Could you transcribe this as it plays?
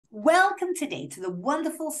Welcome today to the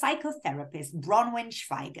wonderful psychotherapist, Bronwyn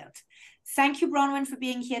Schweigerdt. Thank you, Bronwyn, for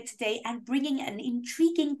being here today and bringing an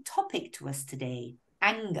intriguing topic to us today,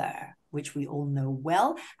 anger, which we all know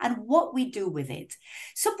well, and what we do with it.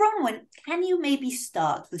 So, Bronwyn, can you maybe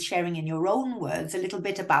start with sharing in your own words a little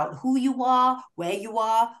bit about who you are, where you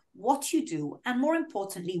are, what you do, and more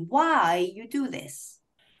importantly, why you do this?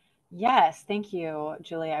 Yes, thank you,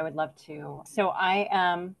 Julie. I would love to. So I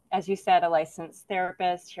am, as you said, a licensed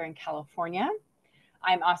therapist here in California.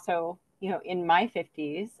 I'm also, in my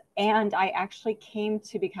 50s, and I actually came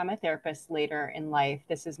to become a therapist later in life.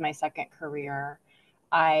 This is my second career.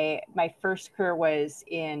 My first career was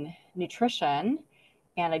in nutrition,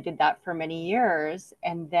 and I did that for many years.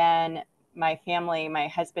 And then my family, my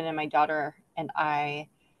husband and my daughter and I,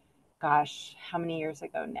 gosh, how many years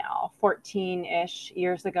ago now? 14-ish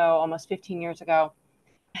years ago, almost 15 years ago,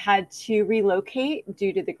 had to relocate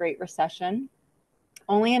due to the Great Recession.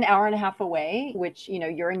 Only an hour and a half away, which,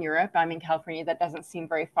 you're in Europe, I'm in California. That doesn't seem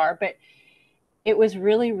very far, but it was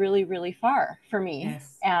really, really, really far for me.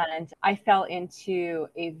 Yes. And I fell into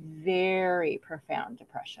a very profound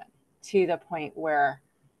depression to the point where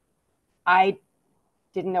I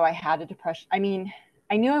didn't know I had a depression. I mean,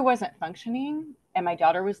 I knew I wasn't functioning, and my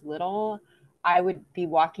daughter was little. I would be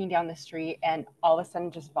walking down the street and all of a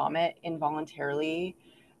sudden just vomit involuntarily.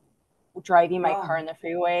 Driving my car Wow. in the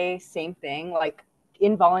freeway, same thing, like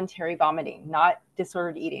involuntary vomiting, not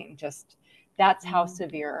disordered eating. Just that's how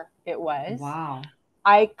severe it was. Wow.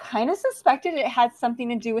 I kind of suspected it had something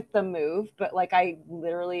to do with the move, but like I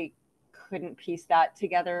literally couldn't piece that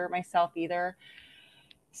together myself either.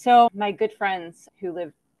 So my good friends who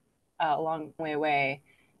live a long way away,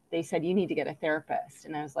 they said, you need to get a therapist.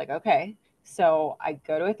 And I was like, okay. So I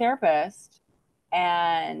go to a therapist,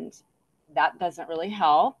 and that doesn't really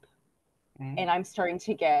help. Okay. And I'm starting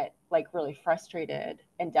to get like really frustrated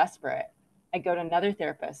and desperate. I go to another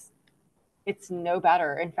therapist. It's no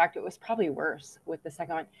better. In fact, it was probably worse with the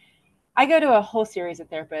second one. I go to a whole series of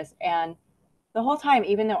therapists, and the whole time,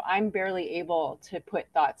 even though I'm barely able to put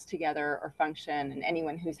thoughts together or function, and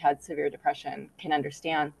anyone who's had severe depression can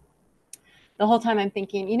understand, the whole time I'm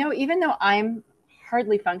thinking, even though I'm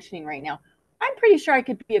hardly functioning right now, I'm pretty sure I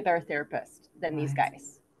could be a better therapist than these Right.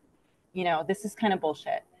 guys. This is kind of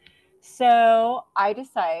bullshit. So I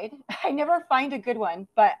decide, I never find a good one,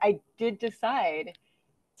 but I did decide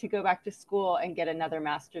to go back to school and get another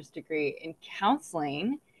master's degree in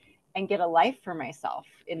counseling and get a life for myself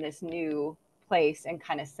in this new place and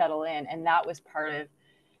kind of settle in. And that was part of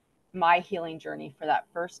my healing journey for that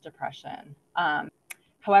first depression.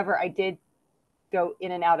 However, I did go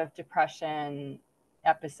in and out of depression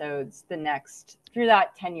episodes through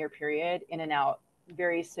that 10-year period, in and out,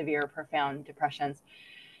 very severe, profound depressions.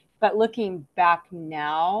 But looking back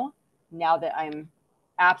now that I'm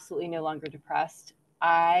absolutely no longer depressed,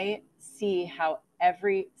 I see how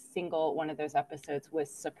every single one of those episodes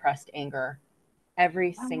was suppressed anger.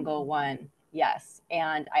 Every single one. Yes.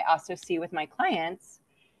 And I also see with my clients,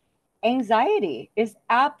 anxiety is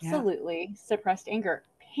absolutely suppressed anger.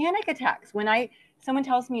 Panic attacks. When someone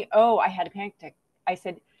tells me, "Oh, I had a panic attack,"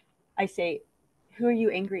 I say, "Who are you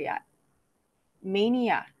angry at?"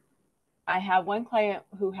 Mania. I have one client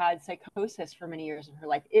who had psychosis for many years of her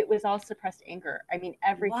life. It was all suppressed anger. I mean,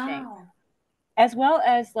 everything, Wow. as well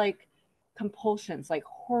as like compulsions, like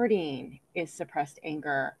hoarding is suppressed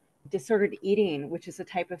anger. Disordered eating, which is a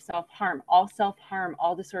type of self-harm, all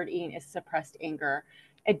disordered eating is suppressed anger.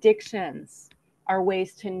 Addictions are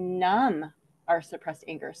ways to numb our suppressed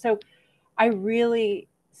anger. So I really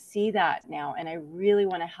see that now, and I really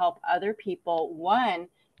want to help other people. One,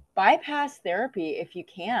 bypass therapy if you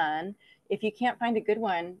can. If you can't find a good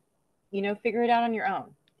one, figure it out on your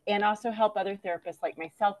own. And also help other therapists like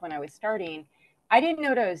myself. When I was starting, I didn't know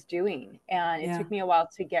what I was doing, and it Yeah. took me a while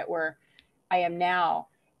to get where I am now.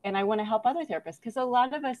 And I want to help other therapists, because a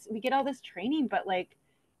lot of us, we get all this training, but like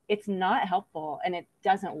it's not helpful and it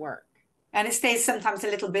doesn't work. And it stays sometimes a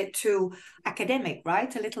little bit too academic,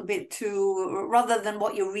 right? A little bit too, rather than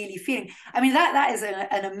what you're really feeling. I mean, that is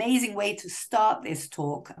an amazing way to start this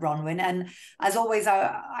talk, Bronwyn. And as always,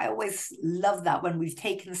 I always love that when we've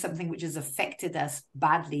taken something which has affected us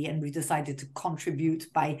badly and we decided to contribute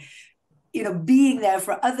by being there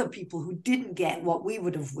for other people who didn't get what we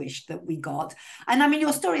would have wished that we got. And I mean,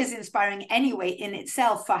 your story is inspiring anyway in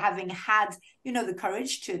itself, for having had, the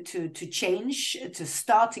courage to change, to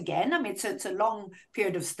start again. I mean, it's a long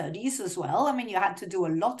period of studies as well. I mean, you had to do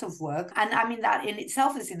a lot of work. And I mean, that in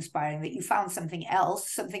itself is inspiring, that you found something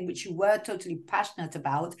else, something which you were totally passionate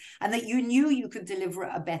about, and that you knew you could deliver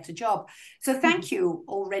a better job. So thank you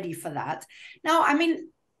already for that. Now, I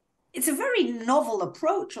mean, it's a very novel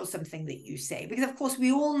approach or something that you say, because of course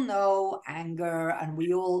we all know anger, and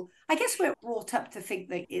I guess we're brought up to think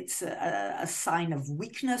that it's a sign of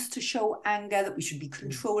weakness to show anger, that we should be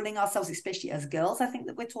controlling ourselves, especially as girls. I think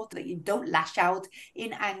that we're taught that you don't lash out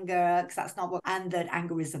in anger because that's not what, and that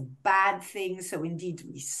anger is a bad thing. So indeed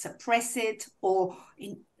we suppress it, or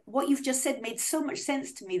in what you've just said made so much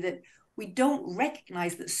sense to me, that we don't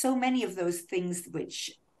recognize that so many of those things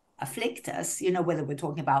which afflict us, whether we're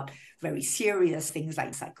talking about very serious things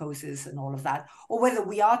like psychosis and all of that, or whether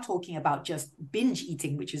we are talking about just binge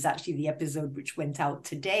eating, which is actually the episode which went out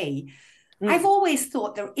today. I've always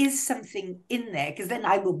thought there is something in there, because then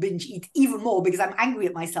I will binge eat even more because I'm angry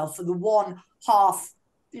at myself for the one half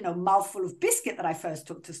mouthful of biscuit that I first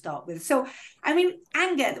took to start with. So, I mean,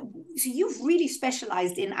 anger, so you've really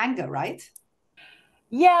specialized in anger, right?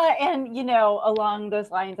 Yeah. And, along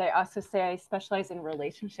those lines, I also say I specialize in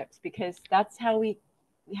relationships, because that's how we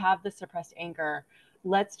have the suppressed anger.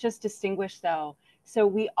 Let's just distinguish, though. So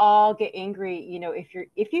we all get angry.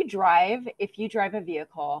 If you drive a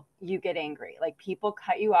vehicle, you get angry. Like, people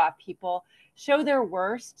cut you off, people show their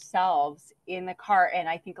worst selves in the car. And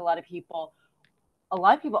I think a lot of people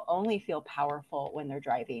only feel powerful when they're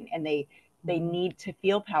driving, and they need to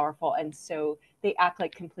feel powerful. And so they act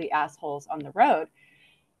like complete assholes on the road.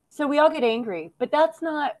 So we all get angry, but that's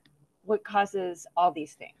not what causes all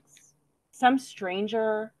these things. Some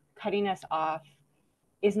stranger cutting us off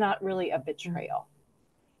is not really a betrayal.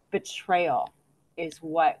 Betrayal is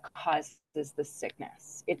what causes the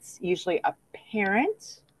sickness. It's usually a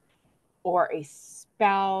parent or a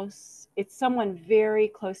spouse. It's someone very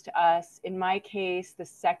close to us. In my case, the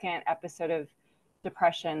second episode of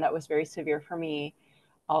depression that was very severe for me,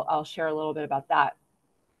 I'll share a little bit about that.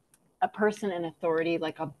 A person in authority,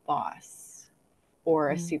 like a boss or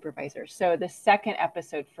a supervisor. So the second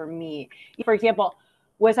episode for me, for example,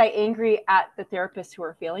 was I angry at the therapists who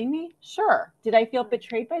were failing me? Sure. Did I feel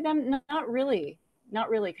betrayed by them? Not really,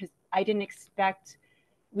 because I didn't expect,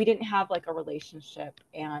 we didn't have like a relationship,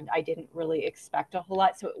 and I didn't really expect a whole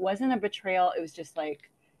lot. So it wasn't a betrayal. It was just like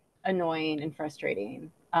annoying and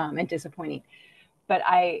frustrating and disappointing. But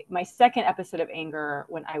my second episode of anger,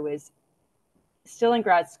 when I was still in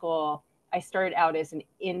grad school, I started out as an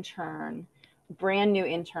intern, brand new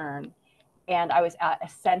intern, and I was at a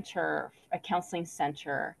counseling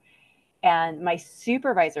center, and my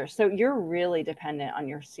supervisor, so you're really dependent on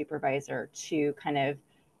your supervisor to kind of,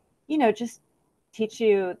 just teach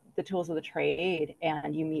you the tools of the trade,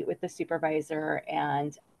 and you meet with the supervisor.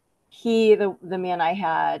 And the man I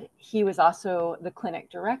had, he was also the clinic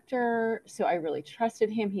director, so I really trusted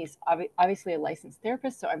him. He's obviously a licensed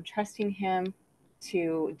therapist, so I'm trusting him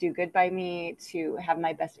to do good by me, to have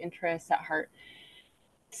my best interests at heart.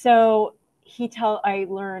 So I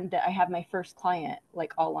learned that I have my first client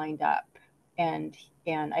like all lined up, and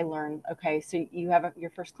I learned, okay, so you have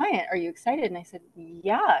your first client. Are you excited? And I said,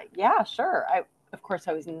 yeah, sure. Of course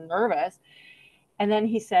I was nervous. And then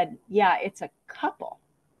he said, yeah, it's a couple.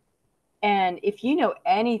 And if you know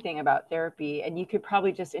anything about therapy, and you could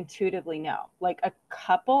probably just intuitively know, like, a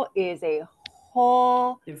couple is a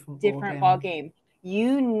whole different ball game.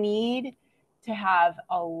 You need to have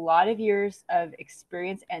a lot of years of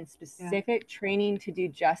experience and specific training to do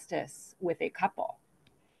justice with a couple.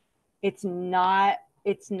 It's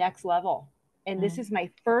next level. And this is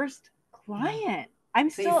my first client.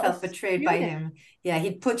 I'm so still you felt betrayed by him. Yeah,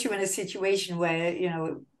 he'd put you in a situation where,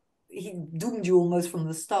 he doomed you almost from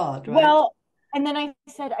the start, right? Well, and then I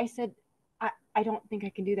said, I don't think I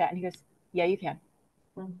can do that. And he goes, yeah, you can.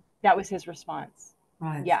 That was his response.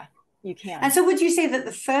 Right. Yeah, you can. And so would you say that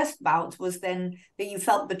the first bout was then that you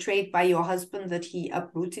felt betrayed by your husband, that he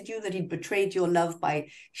uprooted you, that he betrayed your love by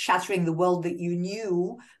shattering the world that you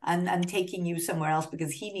knew and taking you somewhere else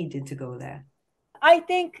because he needed to go there? I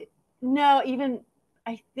think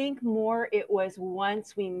more it was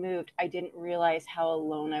once we moved, I didn't realize how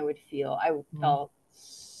alone I would feel. I felt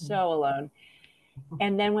so alone.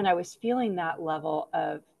 And then when I was feeling that level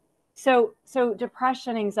of, so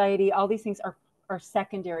depression, anxiety, all these things are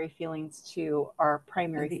secondary feelings to our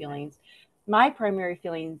primary feelings. My primary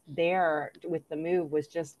feeling there with the move was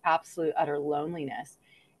just absolute utter loneliness.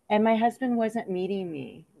 And my husband wasn't meeting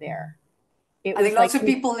me there. I think lots of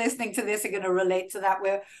people listening to this are going to relate to that.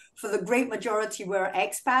 For the great majority, we're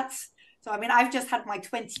expats. So, I mean, I've just had my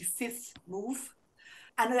 25th move.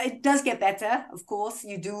 and it does get better, of course.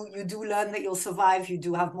 You do learn that you'll survive. You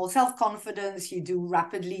do have more self-confidence. You do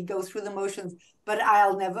rapidly go through the motions. But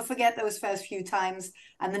I'll never forget those first few times,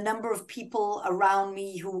 and the number of people around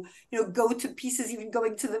me who, go to pieces, even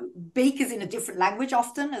going to the bakers in a different language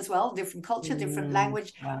often as well, different culture, different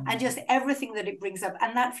language, Wow. and just everything that it brings up.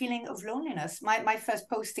 And that feeling of loneliness. My first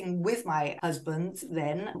posting with my husband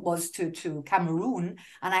then was to Cameroon,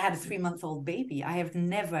 and I had a 3-month-old baby. I have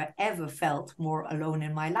never, ever felt more alone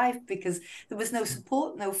in my life, because there was no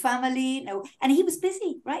support, no family, and he was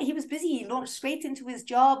busy, right? He was busy. He launched straight into his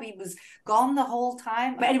job. He was gone the whole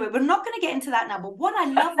time. But anyway, we're not going to get into that now. But what I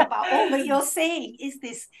love about all that you're saying is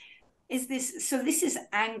this, so this is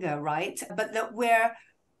anger, right? But that we're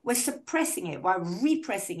suppressing it, we're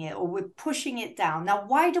repressing it, or we're pushing it down. Now,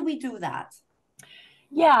 why do we do that?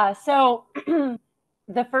 Yeah. So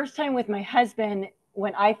the first time with my husband,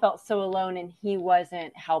 when I felt so alone and he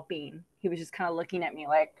wasn't helping, he was just kind of looking at me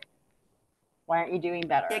like, why aren't you doing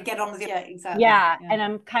better? Yeah, get on with it. Yeah, exactly. Yeah. And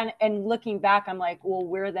I'm and looking back, I'm like, well,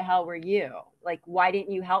 where the hell were you? Like, why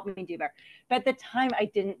didn't you help me do better? But at the time, I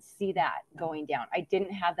didn't see that going down. I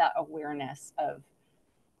didn't have that awareness of,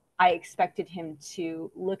 I expected him to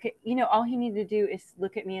look at, all he needed to do is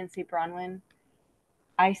look at me and say, Bronwyn,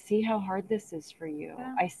 I see how hard this is for you.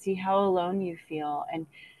 Yeah. I see how alone you feel. And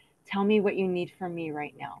tell me what you need from me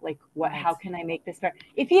right now. Like, how can I make this better?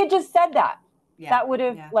 If he had just said that, that would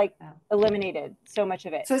have eliminated so much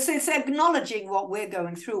of it. So it's acknowledging what we're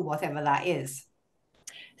going through, whatever that is.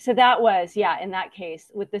 So that was, in that case.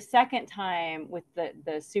 With the second time with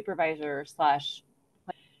the supervisor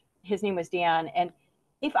 / his name was Dan. And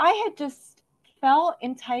if I had just felt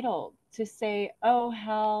entitled to say, oh,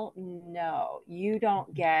 hell no, you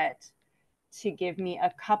don't get to give me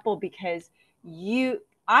a couple, because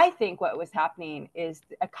I think what was happening is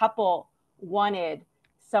a couple wanted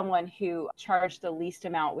someone who charged the least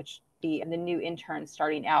amount, which the new intern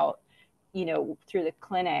starting out, through the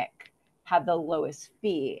clinic, had the lowest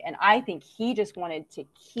fee. And I think he just wanted to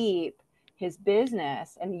keep his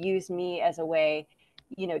business and use me as a way,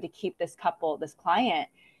 to keep this client.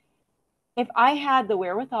 If I had the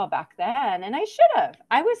wherewithal back then, and I should have,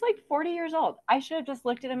 I was like 40 years old, I should have just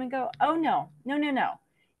looked at him and go, oh, no.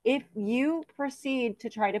 If you proceed to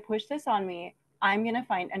try to push this on me, I'm going to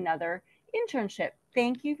find another internship.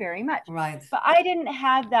 Thank you very much. Right. But I didn't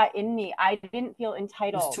have that in me. I didn't feel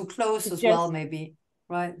entitled. It was too close as well, maybe.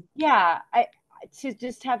 Right. Yeah. To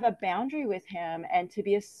just have a boundary with him and to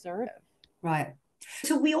be assertive. Right.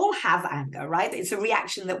 So we all have anger, right? It's a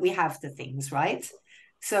reaction that we have to things, right?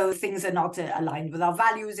 So things are not aligned with our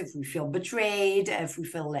values, if we feel betrayed, if we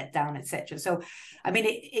feel let down, etc. So, I mean,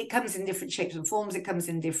 it comes in different shapes and forms. It comes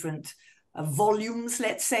in different volumes,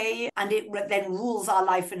 let's say, and it then rules our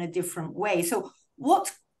life in a different way. So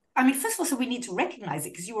first of all, so we need to recognize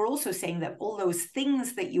it, because you were also saying that all those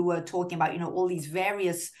things that you were talking about, all these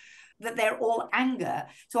various, that they're all anger.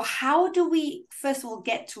 So how do we, first of all,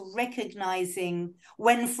 get to recognizing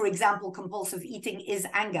when, for example, compulsive eating is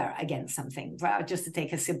anger against something, right? Just to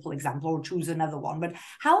take a simple example, or choose another one. But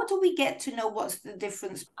how do we get to know what's the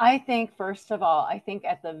difference? I think, first of all,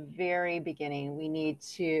 at the very beginning, we need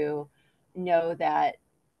to know that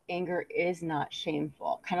anger is not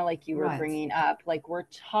shameful. Kind of like you were bringing up, like we're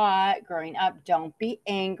taught growing up, don't be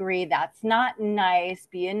angry. That's not nice.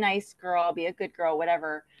 Be a nice girl, be a good girl,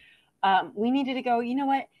 whatever. We needed to go, you know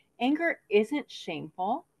what? Anger isn't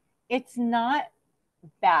shameful. It's not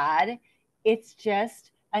bad. It's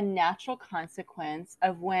just a natural consequence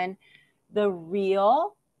of when the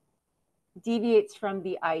real deviates from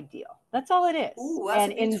the ideal. That's all it is. Ooh,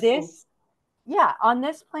 and in this, on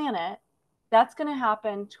this planet, that's going to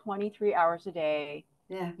happen 23 hours a day,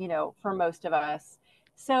 for most of us.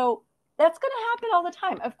 So that's going to happen all the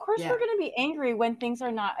time. Of course, we're going to be angry when things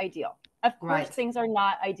are not ideal. Of course, things are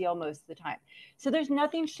not ideal most of the time. So there's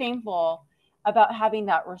nothing shameful about having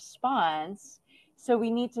that response. So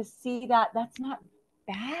we need to see that that's not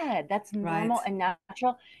bad. That's normal and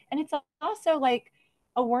natural. And it's also like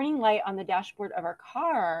a warning light on the dashboard of our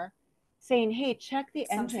car saying, hey, check the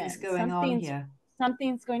engine. Something's going on here.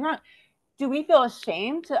 Something's going wrong. Do we feel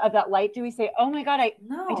ashamed of that light? Do we say, oh my God, I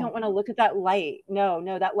don't want to look at that light? No,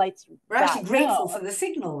 that light's We're actually grateful for the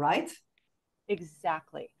signal, right?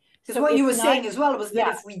 Exactly. Because what you were saying as well was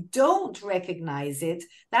that if we don't recognize it,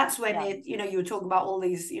 that's when you were talking about all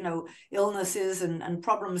these, illnesses and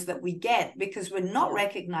problems that we get because we're not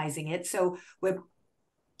recognizing it. So we're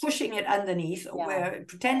pushing it underneath, or we're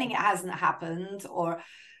pretending it hasn't happened,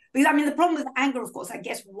 because the problem with anger, of course, I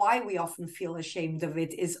guess why we often feel ashamed of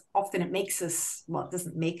it is often it makes us, well, it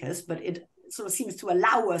doesn't make us, but it sort of seems to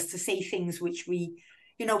allow us to say things which we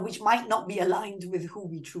which might not be aligned with who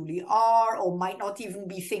we truly are, or might not even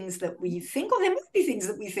be things that we think, or there might be things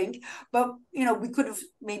that we think, but, we could have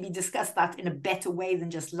maybe discussed that in a better way than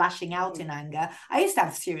just lashing out in anger. I used to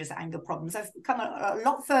have serious anger problems. I've come a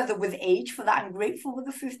lot further with age. For that, I'm grateful with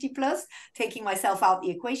the 50 plus, taking myself out the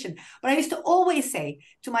equation. But I used to always say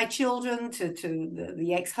to my children, to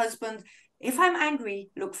the ex-husband, if I'm angry,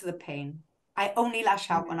 look for the pain. I only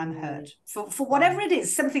lash out when I'm hurt for whatever it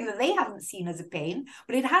is, something that they haven't seen as a pain,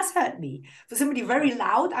 but it has hurt me. For somebody very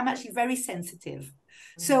loud, I'm actually very sensitive.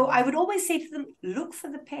 So I would always say to them, look for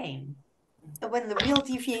the pain. When the real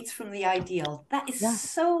deviates from the ideal, that is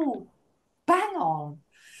so bang on.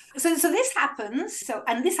 So this happens.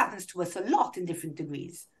 And this happens to us a lot in different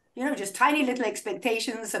degrees. Just tiny little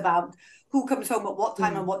expectations about who comes home at what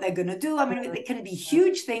time and what they're going to do. I mean, it can be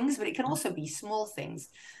huge things, but it can also be small things.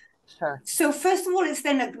 Sure. So first of all, it's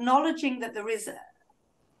then acknowledging that there is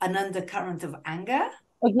an undercurrent of anger.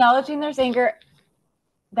 Acknowledging there's anger,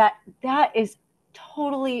 that is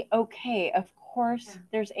totally okay. Of course,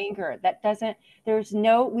 there's anger.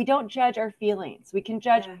 We don't judge our feelings. We can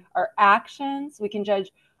judge our actions. We can judge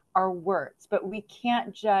our words, but we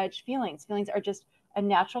can't judge feelings. Feelings are just a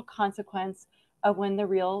natural consequence of when the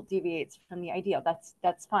real deviates from the ideal.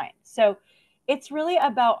 That's fine. So it's really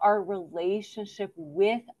about our relationship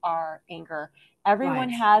with our anger. Everyone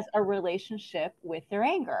has a relationship with their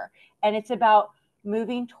anger, and it's about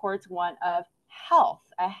moving towards one of health,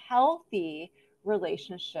 a healthy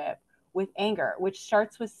relationship with anger, which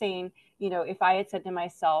starts with saying, if I had said to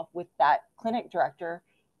myself with that clinic director,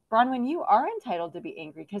 Bronwyn, you are entitled to be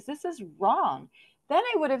angry because this is wrong. Then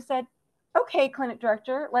I would have said, okay, clinic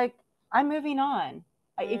director, like, I'm moving on.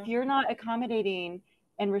 If you're not accommodating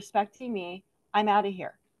and respecting me, I'm out of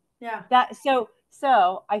here. Yeah.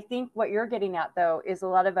 So I think what you're getting at, though, is a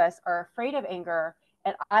lot of us are afraid of anger.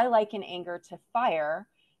 And I liken anger to fire.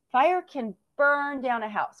 Fire can burn down a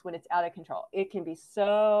house when it's out of control. It can be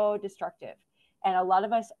so destructive. And a lot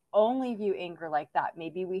of us only view anger like that.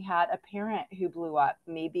 Maybe we had a parent who blew up.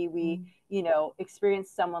 Maybe we,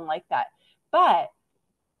 experienced someone like that. But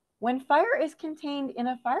when fire is contained in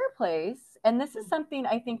a fireplace, and this is something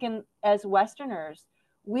I think as Westerners,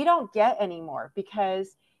 we don't get anymore,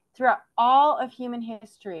 because throughout all of human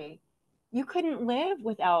history, you couldn't live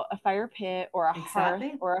without a fire pit or a hearth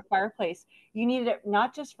or a fireplace. You needed it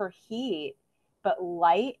not just for heat, but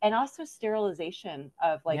light, and also sterilization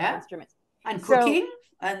of instruments. And cooking,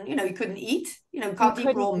 and you couldn't eat, can't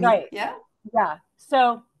eat raw meat. Right. Yeah.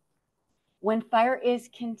 So when fire is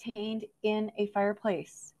contained in a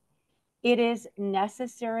fireplace, it is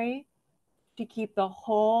necessary to keep the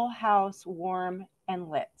whole house warm and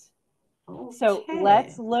lit. Okay. So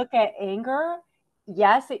let's look at anger.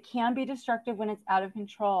 Yes, it can be destructive when it's out of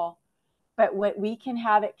control, but what we can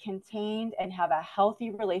have it contained and have a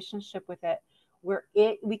healthy relationship with it, where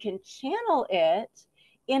we can channel it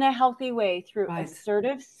in a healthy way through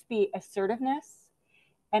assertiveness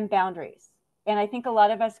and boundaries. And I think a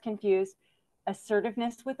lot of us confuse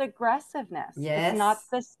assertiveness with aggressiveness. It's not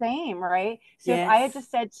the same, right? So if I had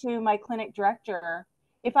just said to my clinic director,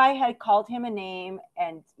 if I had called him a name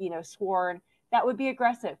and, sworn, that would be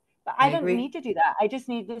aggressive. But I don't need to do that. I just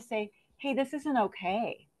need to say, hey, this isn't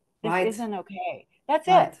okay. This isn't okay. That's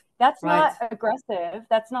it. That's not aggressive.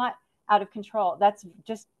 That's not out of control. That's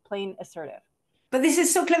just plain assertive. But this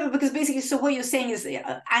is so clever, because basically, so what you're saying is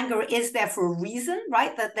anger is there for a reason,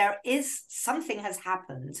 right? That there is something has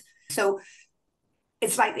happened. So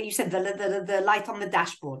it's like you said, the light on the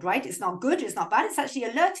dashboard, right? It's not good, it's not bad. It's actually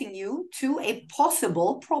alerting you to a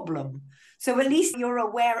possible problem. So at least you're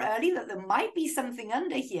aware early that there might be something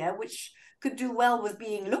under here which could do well with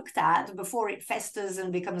being looked at before it festers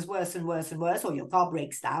and becomes worse and worse and worse, or your car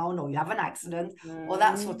breaks down, or you have an accident, or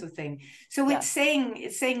that sort of thing. So it's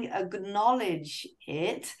saying acknowledge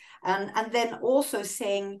it, and then also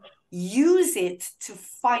saying use it to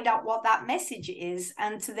find out what that message is,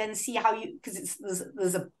 and to then see how because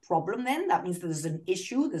there's a problem. Then that means there's an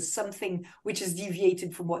issue, there's something which has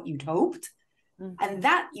deviated from what you'd hoped, and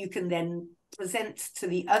that you can then present to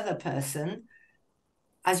the other person,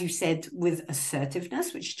 as you said, with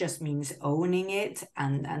assertiveness, which just means owning it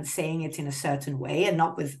and saying it in a certain way, and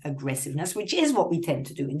not with aggressiveness, which is what we tend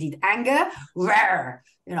to do. Indeed, anger, rare,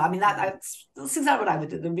 You know, I mean, that's exactly what I would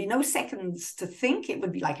do. There'd be no seconds to think. It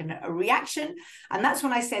would be like a reaction. And that's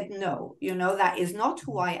when I said, no, you know, that is not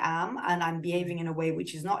who I am. And I'm behaving in a way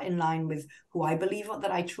which is not in line with who I believe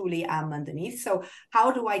that I truly am underneath. So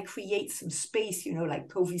how do I create some space, you know, like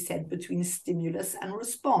Kofi said, between stimulus and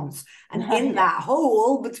response? And in that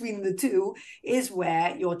hole between the two is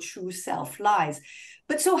where your true self lies.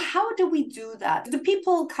 But so how do we do that? Do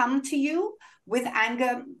people come to you with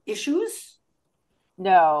anger issues?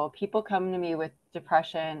 No, people come to me with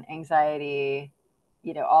depression, anxiety,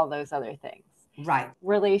 you know, all those other things. Right.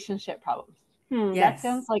 Relationship problems. That Yes.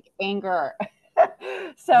 sounds like anger.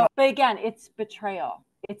 So, but again, it's betrayal.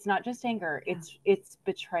 It's not just anger, it's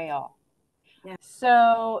betrayal. Yeah.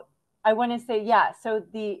 So I want to say, yeah, so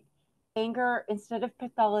the anger, instead of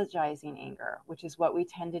pathologizing anger, which is what we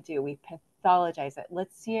tend to do, we pathologize it.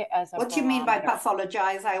 Let's see it as a What do you mean by barometer.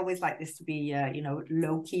 pathologize? I always like this to be, you know,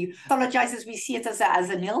 low key. Pathologize as we see it as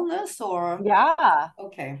an illness, or Yeah.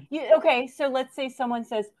 okay. Okay, so let's say someone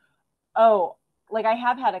says, oh, like I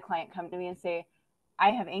have had a client come to me and say, I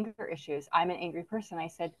have anger issues. I'm an angry person. I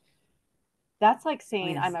said, that's like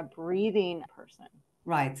saying I'm a breathing person.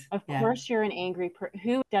 Right. Of course you're an angry person.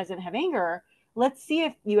 Who doesn't have anger? Let's see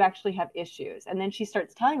if you actually have issues. And then she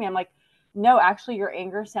starts telling me, I'm like, no, actually your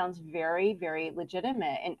anger sounds very, very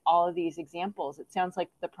legitimate in all of these examples. It sounds like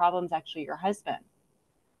the problem's actually your husband.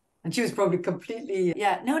 And she was probably completely,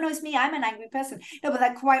 no, it's me. I'm an angry person. No, but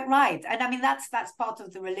that's quite right. And I mean, that's part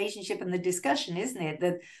of the relationship and the discussion, isn't it?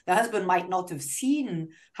 That the husband might not have seen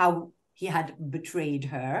how he had betrayed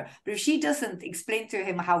her, but if she doesn't explain to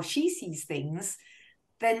him how she sees things,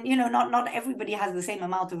 then, you know, not everybody has the same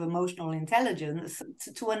amount of emotional intelligence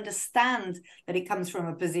to understand that it comes from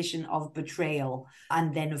a position of betrayal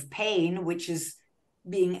and then of pain, which is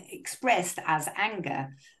being expressed as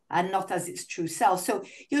anger and not as its true self. So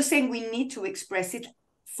you're saying we need to express it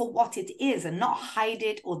for what it is and not hide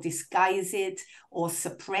it or disguise it or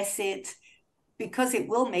suppress it, because it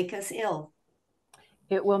will make us ill.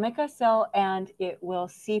 It will make us ill, and it will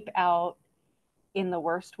seep out in the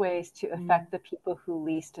worst ways to affect the people who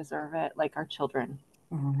least deserve it, like our children.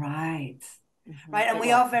 Right. Right. And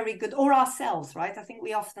we are very good, or ourselves, right? I think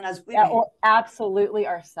we often, as women. Yeah, or absolutely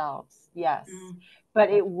ourselves. Yes. But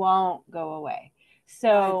it won't go away.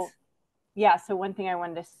 So, yeah. So one thing I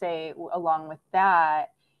wanted to say along with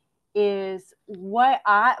that is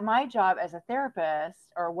my job as a therapist,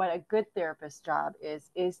 or what a good therapist job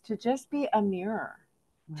is to just be a mirror,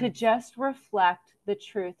 to just reflect the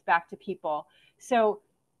truth back to people. So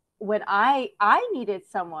when I needed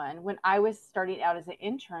someone when I was starting out as an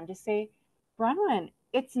intern to say, Bronwyn,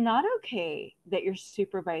 it's not okay that your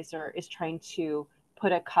supervisor is trying to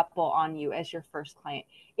put a couple on you as your first client.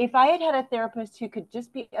 If I had a therapist who could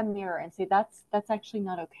just be a mirror and say, that's actually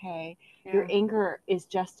not okay. Your anger is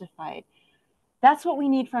justified. That's what we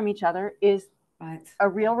need from each other, is a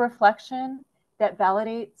real reflection that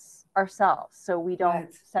validates ourselves, so we don't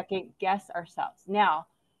second guess ourselves. Now,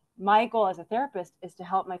 my goal as a therapist is to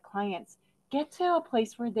help my clients get to a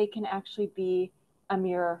place where they can actually be a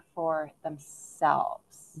mirror for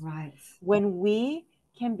themselves. Right. When we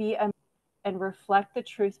can be and reflect the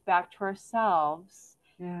truth back to ourselves,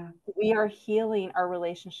 we are healing our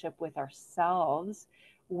relationship with ourselves.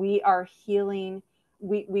 We are healing,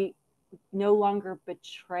 we no longer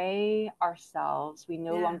betray ourselves. We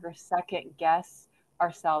no longer second guess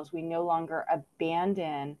ourselves. We no longer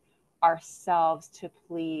abandon ourselves to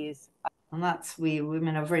please. And that's, we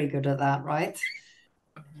women are very good at that, right?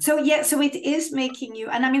 So so it is making you,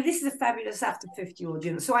 and I mean, this is a fabulous After 50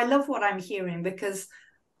 audience. So I love what I'm hearing, because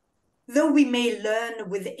though we may learn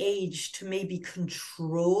with age to maybe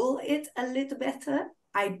control it a little better,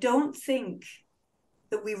 I don't think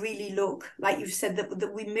that we really look, like you've said,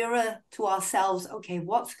 that we mirror to ourselves, okay,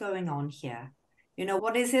 what's going on here? You know,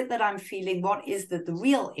 what is it that I'm feeling? What is the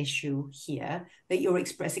real issue here that you're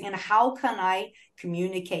expressing? And how can I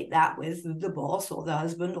communicate that with the boss or the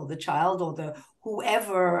husband or the child or the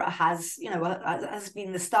whoever has, you know, has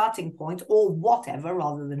been the starting point, or whatever,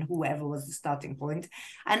 rather than whoever was the starting point,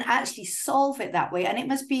 and actually solve it that way. And it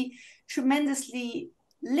must be tremendously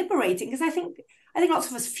liberating, because I think lots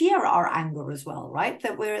of us fear our anger as well, right?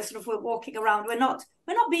 That we're walking around, we're not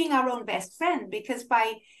being our own best friend, because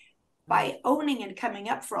by owning and coming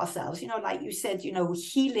up for ourselves, you know, like you said, you know,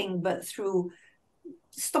 healing, but through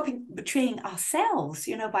stopping betraying ourselves,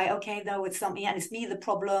 you know, by, okay, no, it's not me and it's me the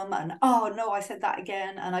problem, and oh no, I said that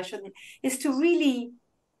again and I shouldn't, is to really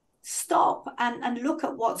stop and look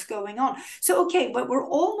at what's going on. So, okay, but we're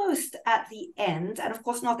almost at the end. And of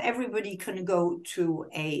course, not everybody can go to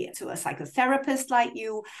a psychotherapist like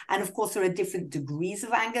you. And of course, there are different degrees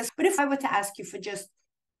of anger. But if I were to ask you for just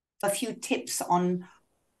a few tips on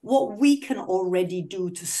what we can already do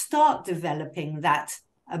to start developing that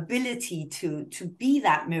ability to be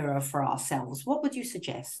that mirror for ourselves, what would you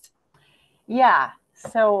suggest? Yeah.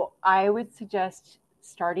 So I would suggest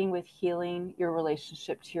starting with healing your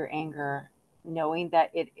relationship to your anger, knowing that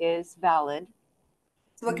it is valid.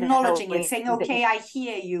 So acknowledging it, Knowing saying, that okay, I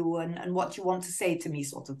hear you and what you want to say to me,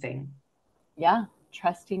 sort of thing. yeah,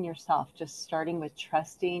 trusting yourself, just starting with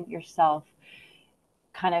trusting yourself,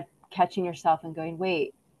 kind of catching yourself and going,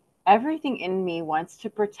 wait, everything in me wants to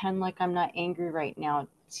pretend like I'm not angry right now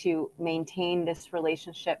to maintain this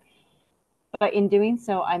relationship. But in doing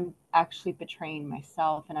so, I'm actually betraying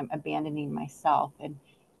myself and I'm abandoning myself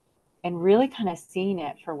and really kind of seeing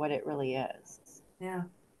it for what it really is. Yeah.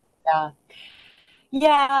 Yeah.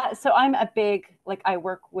 Yeah, so I'm a big, like, I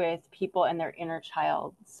work with people and their inner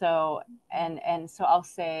child. So and so I'll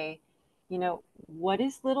say, you know, what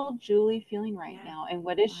is little Julie feeling right now and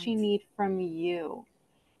what does she need from you?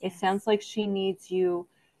 It sounds like she needs you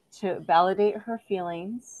to validate her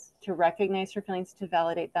feelings, to recognize her feelings, to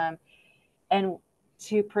validate them, and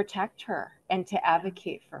to protect her and to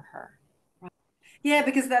advocate for her. Yeah,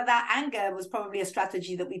 because that anger was probably a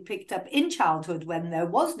strategy that we picked up in childhood when there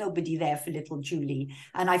was nobody there for little Julie.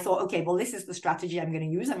 And I thought, okay, well, this is the strategy I'm going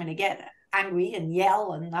to use. I'm going to get angry and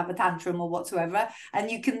yell and have a tantrum or whatsoever.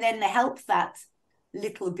 And you can then help that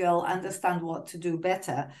little girl understand what to do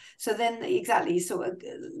better. So then, exactly. So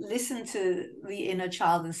listen to the inner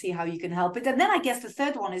child and see how you can help it. And then I guess the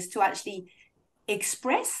third one is to actually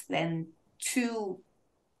express then to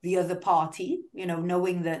the other party,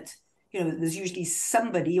 knowing that there's usually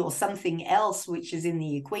somebody or something else which is in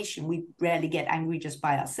the equation. We rarely get angry just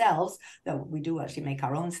by ourselves, though we do actually make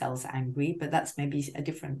our own selves angry, but that's maybe a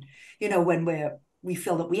different, when we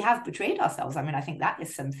feel that we have betrayed ourselves. I mean, I think that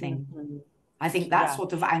is something, I think that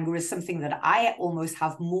sort of anger is something that I almost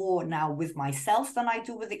have more now with myself than I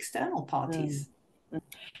do with external parties.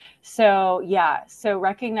 So, yeah, so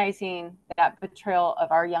recognizing that betrayal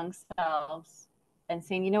of our young selves and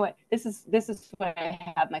saying, you know what, this is what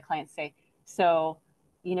I have my clients say. So,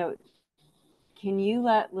 can you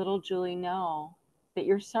let little Julie know that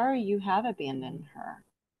you're sorry you have abandoned her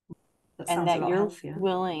and that you're healthier.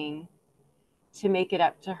 willing to make it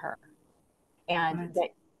up to her and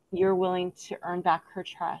that you're willing to earn back her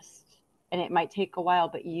trust. And it might take a while,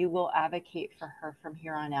 but you will advocate for her from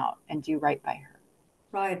here on out and do right by her.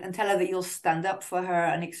 Right. And tell her that you'll stand up for her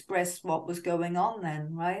and express what was going on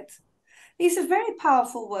then, right? These are very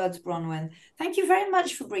powerful words, Bronwyn. Thank you very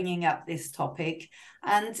much for bringing up this topic.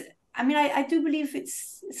 And I mean, I do believe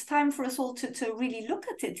it's time for us all to really look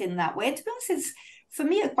at it in that way. And to be honest, it's, for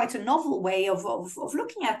me, quite a novel way of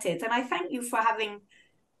looking at it. And I thank you for having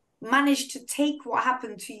managed to take what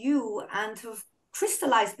happened to you and have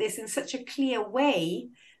crystallized this in such a clear way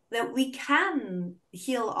that we can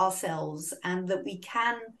heal ourselves and that we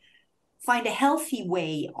can find a healthy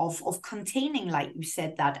way of containing, like you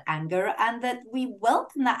said, that anger, and that we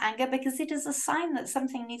welcome that anger because it is a sign that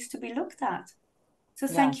something needs to be looked at. So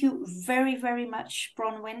thank you very, very much,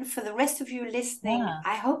 Bronwyn. For the rest of you listening,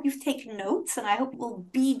 I hope you've taken notes and I hope you'll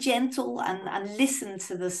be gentle and listen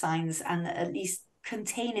to the signs and at least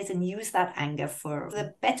contain it and use that anger for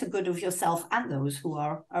the better good of yourself and those who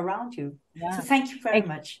are around you. So thank you very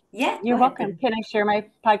much. Yeah, you're welcome. Can I share my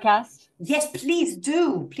podcast? Yes, please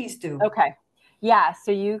do. Please do. Okay. Yeah.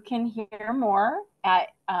 So you can hear more at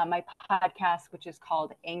my podcast, which is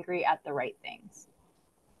called Angry at the Right Things.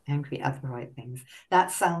 Angry at the Right Things.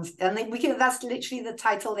 That sounds, and that's literally the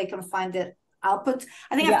title. They can find it. I've got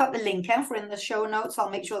the link for in the show notes.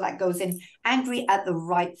 I'll make sure that goes in. Angry at the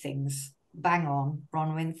Right Things. Bang on,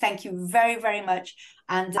 Bronwyn. Thank you very, very much.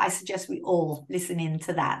 And I suggest we all listen in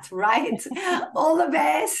to that, right? All the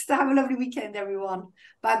best. Have a lovely weekend, everyone.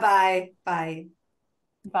 Bye-bye. Bye.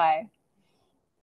 Bye.